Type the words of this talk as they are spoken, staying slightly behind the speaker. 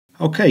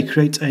Okay,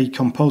 create a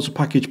Composer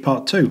package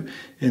part 2.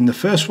 In the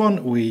first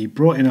one, we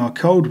brought in our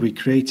code, we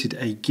created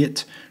a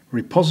Git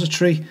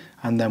repository,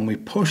 and then we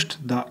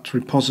pushed that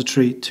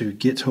repository to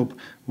GitHub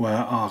where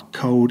our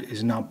code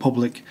is now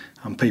public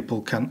and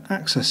people can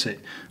access it.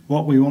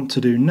 What we want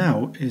to do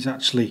now is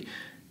actually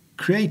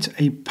create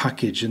a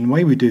package, and the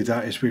way we do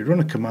that is we run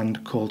a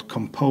command called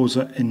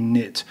composer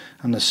init,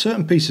 and there's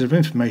certain pieces of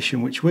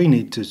information which we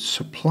need to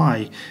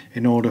supply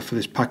in order for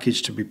this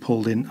package to be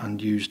pulled in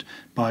and used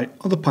by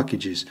other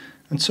packages.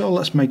 And so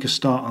let's make a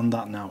start on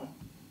that now.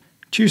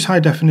 Choose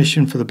high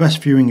definition for the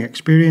best viewing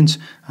experience,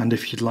 and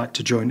if you'd like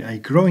to join a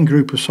growing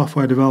group of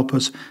software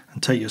developers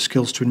and take your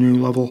skills to a new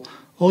level,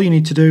 all you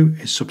need to do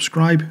is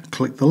subscribe,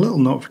 click the little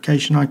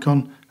notification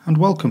icon, and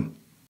welcome.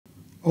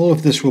 All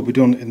of this will be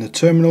done in the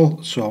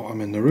terminal, so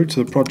I'm in the root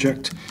of the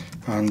project,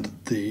 and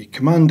the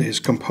command is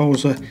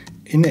composer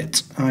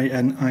init,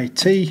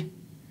 I-N-I-T,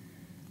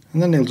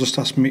 and then it'll just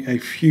ask me a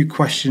few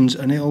questions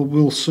and it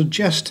will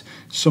suggest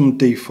some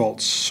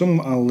defaults.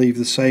 Some I'll leave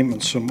the same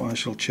and some I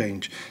shall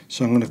change.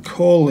 So I'm going to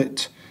call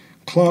it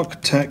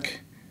Clarke Tech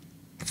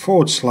 /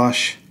 performance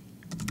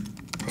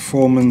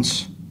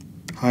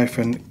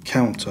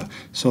 -counter.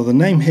 So the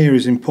name here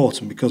is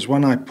important because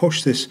when I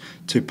push this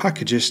to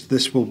Packagist,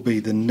 this will be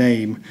the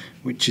name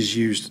which is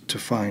used to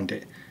find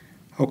it.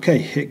 Okay,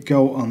 hit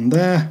go on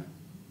there.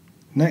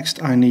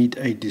 Next I need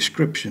a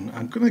description.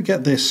 I'm going to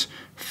get this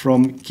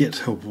from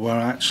GitHub where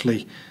I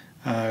actually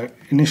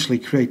initially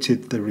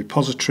created the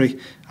repository,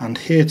 and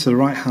here to the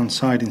right hand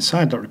side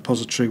inside that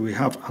repository we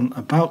have an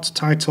about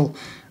title,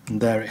 and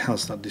there it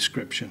has that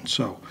description.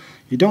 So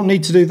you don't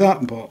need to do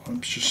that, but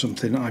it's just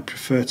something I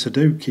prefer to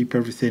do, keep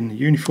everything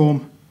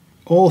uniform.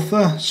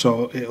 Author,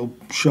 so it'll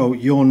show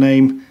your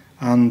name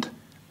and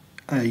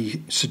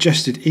a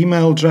suggested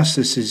email address.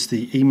 This is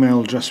the email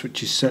address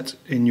which is set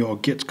in your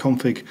Git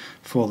config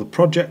for the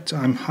project.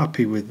 I'm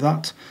happy with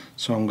that,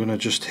 so I'm going to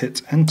just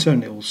hit enter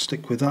and it will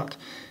stick with that.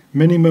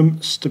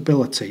 Minimum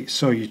stability,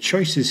 so your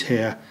choices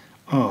here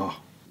are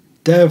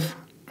dev,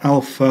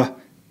 alpha,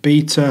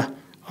 beta,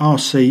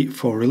 RC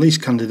for release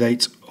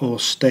candidate, or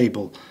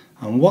stable.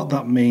 And what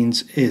that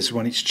means is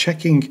when it's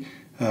checking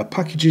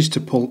packages to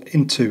pull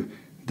into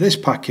this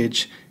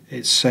package,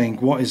 it's saying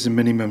what is the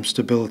minimum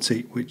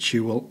stability which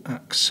you will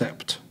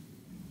accept.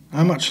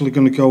 I'm actually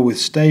going to go with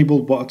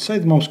stable, but I'd say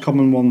the most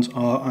common ones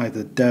are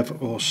either dev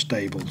or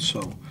stable.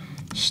 So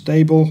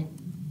stable,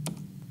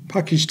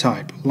 package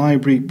type,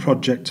 library,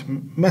 project,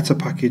 meta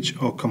package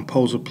or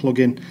composer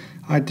plugin.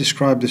 I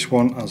describe this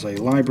one as a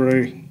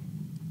library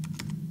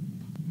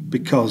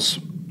because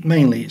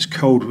mainly it's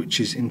code which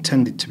is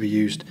intended to be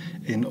used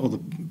in other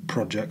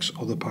projects,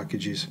 other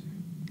packages.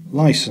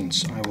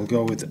 License, I will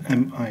go with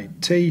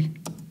MIT.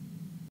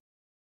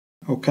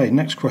 Okay,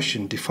 next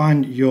question,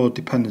 define your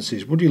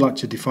dependencies. Would you like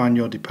to define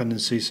your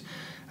dependencies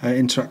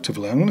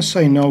interactively? I'm going to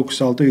say no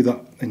because I'll do that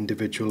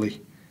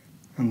individually.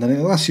 And then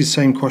it'll ask you the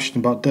same question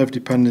about dev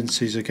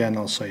dependencies again.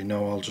 I'll say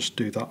no, I'll just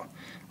do that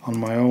on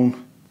my own.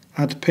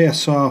 Add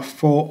PSR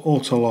for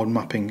autoload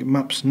mapping.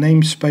 Maps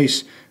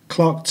namespace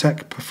Clarke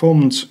Tech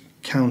performance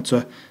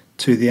counter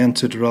to the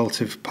entered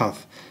relative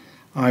path.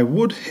 I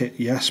would hit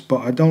yes,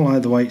 but I don't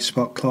like the way it's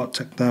spelled Clarke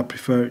Tech there. I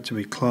prefer it to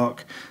be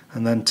Clarke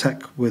and then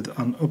Tech with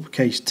an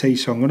uppercase T,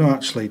 so I'm going to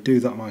actually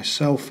do that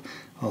myself.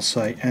 I'll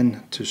say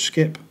N to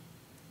skip.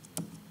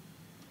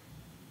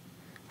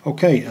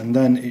 Okay, and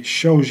then it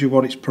shows you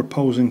what it's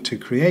proposing to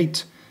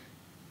create,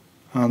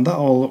 and that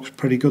all looks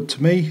pretty good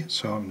to me,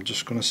 so I'm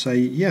just going to say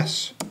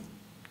yes.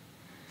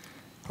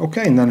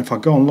 Okay, and then if I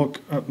go and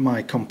look at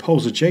my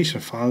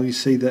composer.json file, you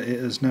see that it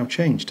has now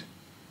changed.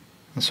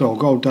 And so I'll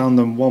go down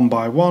them one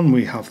by one.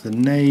 We have the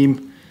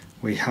name,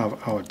 we have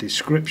our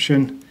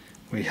description,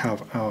 we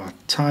have our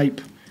type,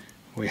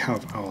 we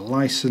have our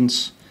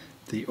license,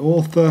 the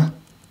author,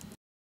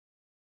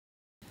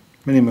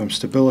 minimum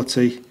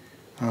stability,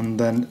 and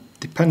then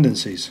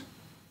dependencies.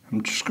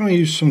 I'm just going to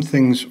use some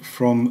things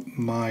from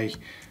my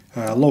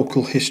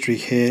local history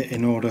here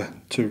in order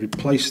to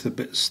replace the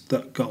bits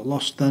that got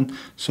lost then.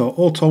 So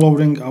auto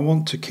loading, I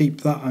want to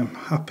keep that. I'm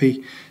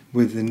happy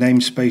with the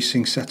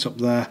namespacing set up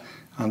there.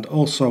 And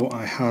also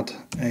I had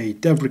a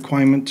dev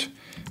requirement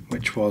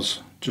which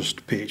was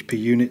just PHP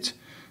unit,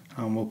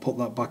 and we'll put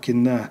that back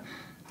in there.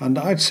 And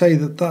I'd say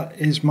that that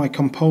is my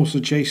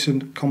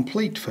composer.json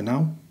complete for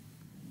now.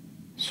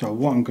 So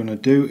what I'm going to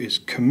do is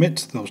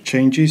commit those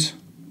changes.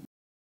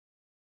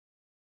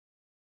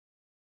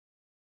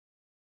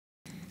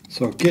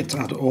 So git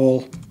add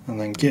all and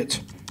then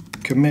git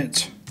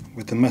commit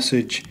with the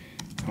message,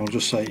 and I'll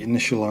just say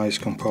initialize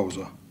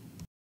composer.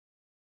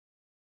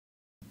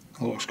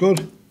 That looks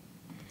good.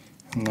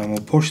 And then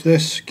we'll push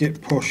this,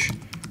 git push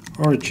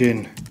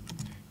origin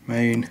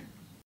main.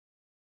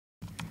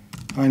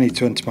 I need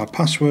to enter my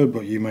password,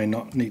 but you may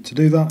not need to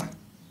do that.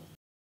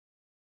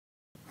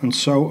 And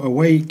so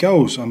away it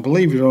goes, and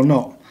believe it or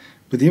not,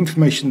 with the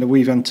information that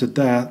we've entered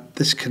there,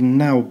 this can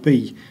now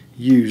be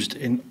used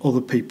in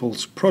other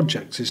people's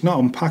projects. It's not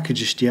on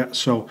Packagist yet,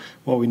 so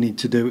what we need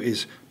to do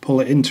is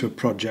pull it into a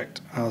project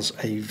as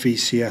a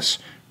VCS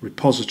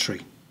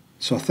repository.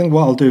 So I think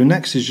what I'll do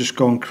next is just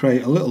go and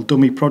create a little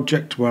dummy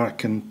project where I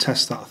can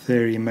test that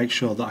theory and make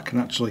sure that I can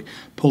actually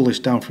pull this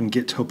down from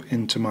GitHub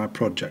into my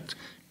project.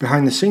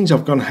 Behind the scenes,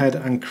 I've gone ahead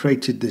and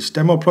created this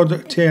demo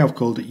project here. I've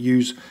called it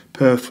Use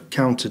Perf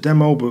Counter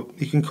Demo, but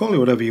you can call it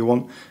whatever you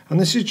want. And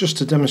this is just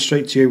to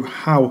demonstrate to you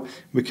how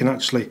we can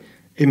actually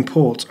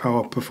import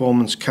our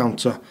performance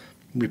counter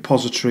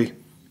repository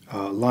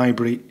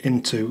library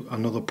into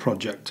another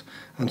project.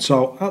 And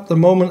so at the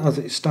moment as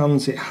it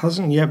stands, it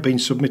hasn't yet been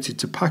submitted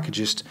to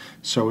Packagist,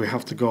 so we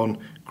have to go and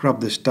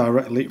grab this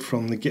directly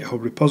from the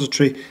GitHub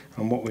repository.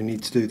 And what we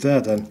need to do there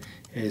then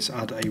is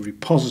add a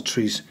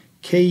repositories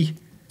key,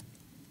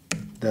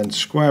 then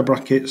square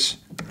brackets,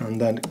 and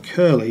then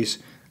curlies.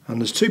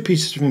 And there's two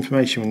pieces of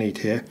information we need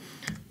here.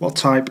 What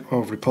type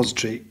of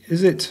repository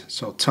is it?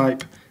 So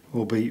type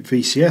will be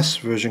VCS,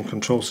 version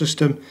control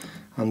system,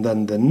 and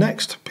then the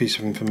next piece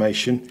of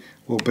information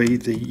will be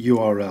the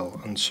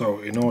URL. And so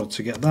in order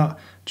to get that,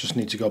 just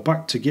need to go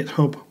back to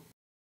GitHub.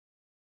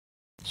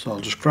 So I'll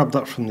just grab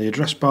that from the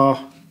address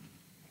bar,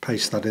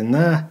 paste that in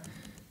there,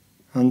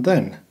 and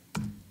then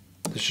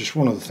there's just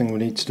one other thing we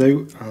need to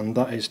do, and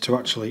that is to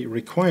actually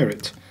require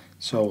it.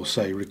 So we'll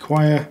say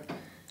require,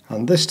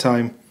 and this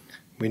time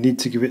we need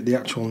to give it the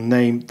actual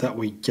name that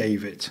we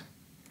gave it.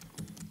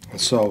 And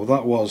so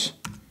that was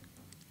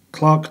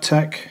Clarke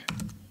Tech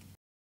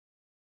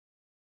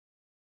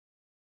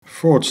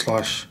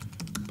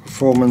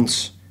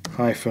 /performance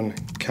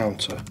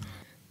 -counter.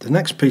 The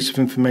next piece of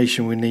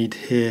information we need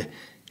here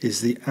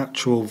is the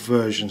actual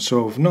version.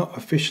 So we've not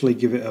officially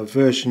given it a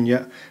version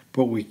yet,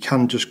 but we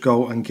can just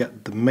go and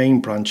get the main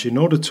branch. In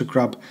order to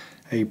grab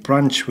a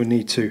branch, we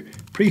need to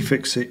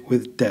prefix it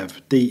with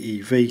dev,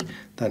 D-E-V,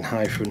 then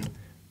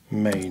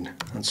 -main.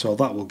 And so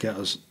that will get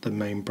us the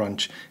main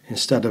branch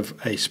instead of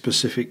a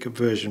specific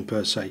version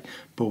per se.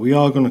 But we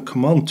are going to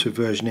come on to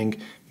versioning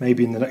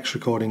maybe in the next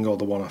recording or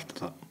the one after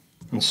that.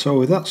 And so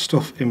with that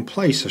stuff in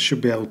place, I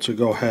should be able to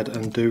go ahead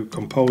and do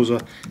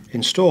composer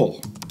install.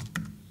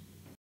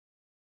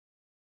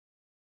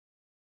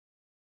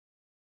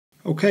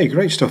 Okay,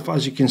 great stuff.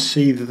 As you can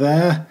see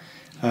there,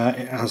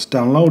 it has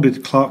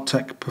downloaded Clarke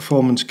Tech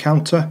Performance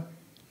Counter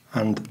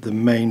and the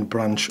main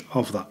branch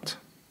of that.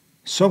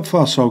 So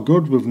far so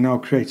good. We've now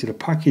created a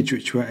package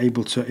which we're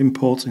able to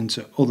import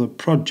into other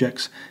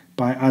projects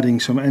by adding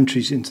some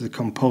entries into the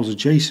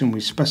composer.json. We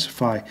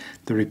specify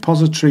the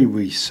repository,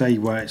 we say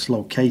where it's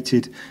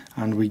located,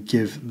 and we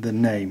give the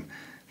name.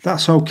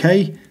 That's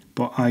okay,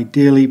 but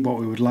ideally what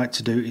we would like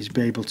to do is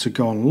be able to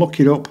go and look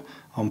it up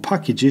on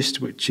Packagist,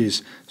 which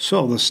is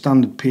sort of the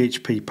standard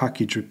PHP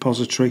package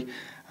repository.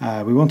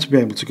 We want to be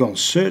able to go and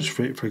search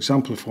for it. For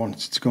example, if I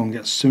wanted to go and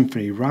get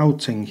Symfony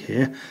routing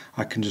here,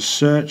 I can just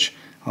search,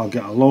 I'll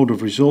get a load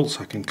of results,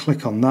 I can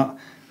click on that,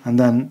 and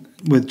then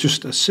with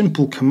just a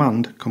simple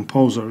command,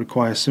 composer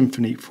require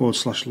Symfony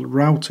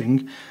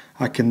 /routing,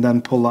 I can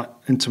then pull that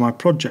into my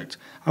project.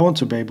 I want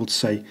to be able to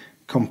say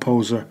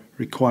composer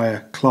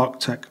require Clarke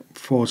Tech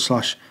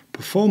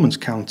 /performance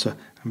counter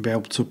and be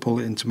able to pull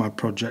it into my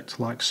project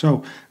like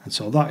so. And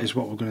so that is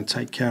what we're going to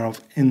take care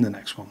of in the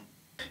next one.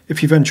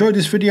 If you've enjoyed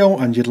this video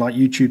and you'd like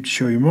YouTube to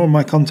show you more of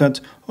my content,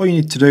 all you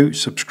need to do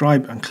is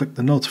subscribe and click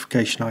the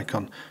notification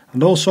icon.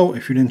 And also,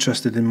 if you're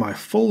interested in my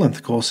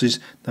full-length courses,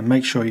 then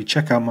make sure you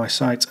check out my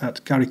site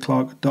at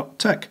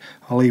garyclarke.tech.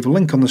 I'll leave a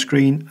link on the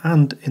screen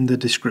and in the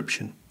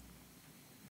description.